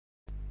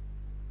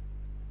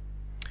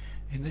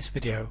In this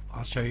video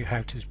I'll show you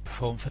how to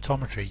perform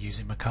photometry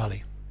using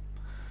Makali'i.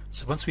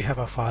 So once we have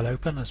our file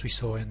open, as we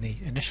saw in the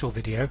initial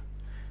video,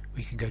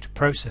 we can go to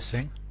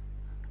Processing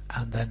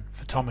and then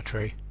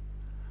Photometry,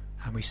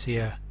 and we see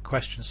a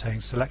question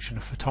saying Selection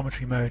of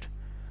Photometry Mode,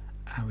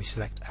 and we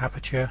select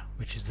Aperture,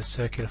 which is the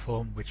circular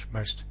form which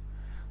most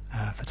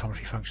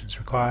photometry functions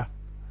require,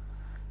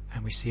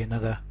 and we see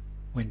another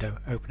window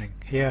opening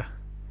here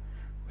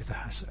with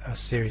a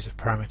series of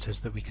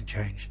parameters that we can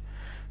change.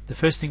 The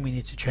first thing we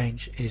need to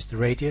change is the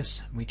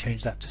radius, and we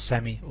change that to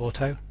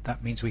semi-auto.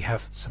 That means we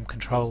have some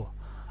control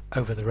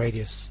over the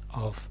radius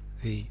of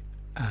the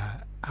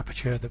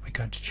aperture that we're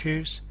going to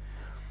choose.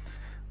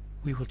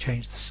 We will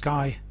change the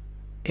sky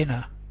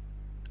inner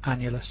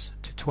annulus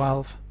to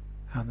 12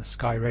 and the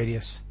sky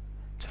radius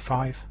to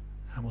 5,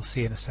 and we'll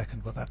see in a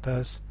second what that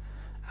does,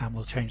 and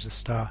we'll change the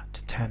star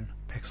to 10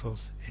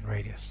 pixels in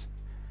radius.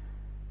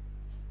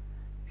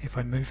 If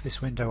I move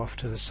this window off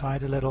to the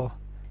side a little,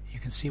 you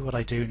can see what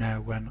I do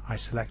now when I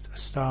select a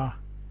star.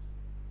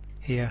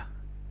 Here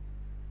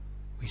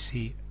we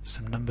see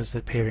some numbers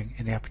appearing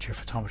in the aperture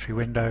photometry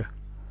window,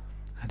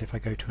 and if I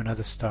go to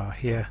another star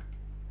here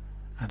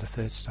and a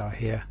third star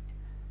here,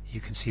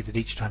 you can see that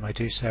each time I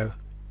do so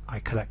I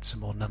collect some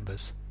more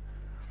numbers.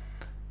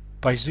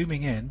 By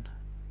zooming in,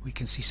 we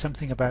can see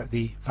something about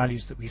the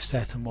values that we've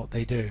set and what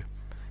they do.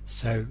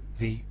 So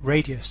the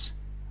radius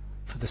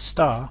for the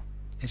star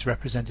is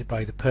represented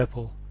by the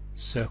purple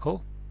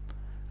circle,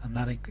 and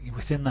that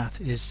within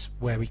that is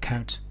where we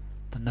count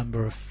the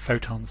number of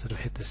photons that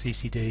have hit the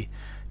CCD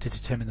to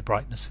determine the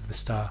brightness of the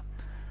star.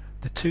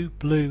 The two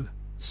blue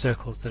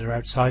circles that are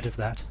outside of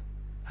that,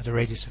 at a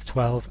radius of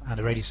 12 and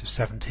a radius of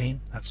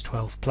 17, that's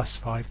 12 plus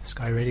 5, the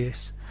sky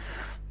radius,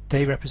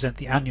 they represent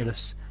the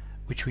annulus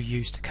which we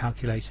use to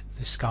calculate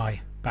the sky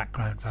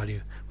background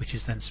value, which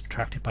is then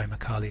subtracted by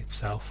Makali'i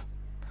itself.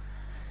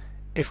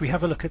 If we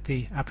have a look at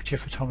the aperture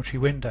photometry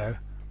window,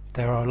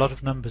 there are a lot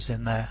of numbers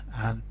in there,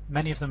 and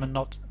many of them are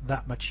not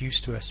that much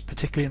use to us,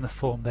 particularly in the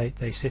form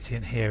they sit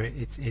in here.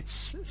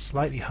 It's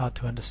slightly hard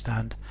to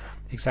understand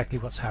exactly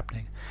what's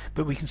happening.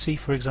 But we can see,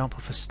 for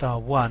example, for star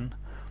 1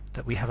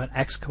 that we have an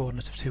x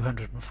coordinate of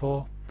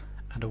 204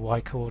 and a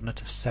y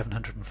coordinate of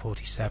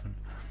 747.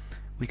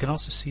 We can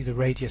also see the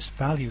radius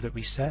value that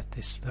we set,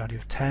 this value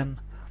of 10,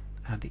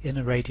 and the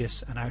inner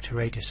radius and outer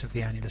radius of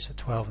the annulus at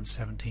 12 and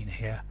 17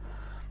 here.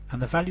 And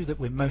the value that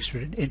we're most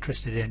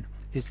interested in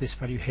is this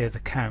value here, the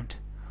count,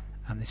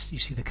 and this, you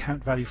see the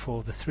count value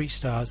for the 3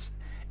 stars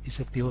is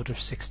of the order of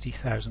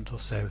 60,000 or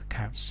so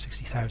counts,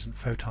 60,000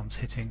 photons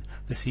hitting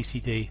the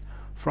CCD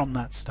from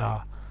that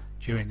star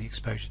during the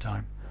exposure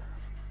time.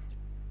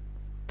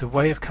 The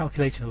way of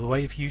calculating, or the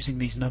way of using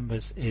these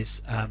numbers,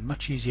 is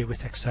much easier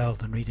with Excel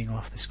than reading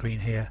off the screen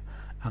here,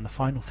 and the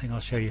final thing I'll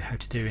show you how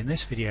to do in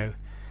this video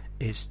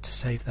is to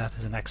save that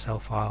as an Excel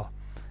file,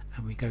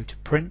 and we go to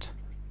Print,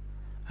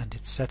 and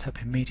it's set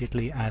up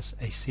immediately as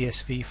a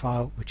CSV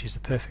file, which is the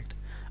perfect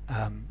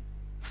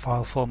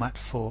file format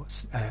for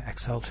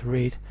Excel to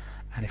read.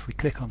 And if we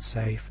click on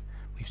Save,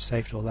 we've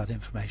saved all that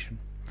information,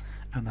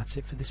 and that's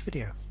it for this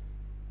video.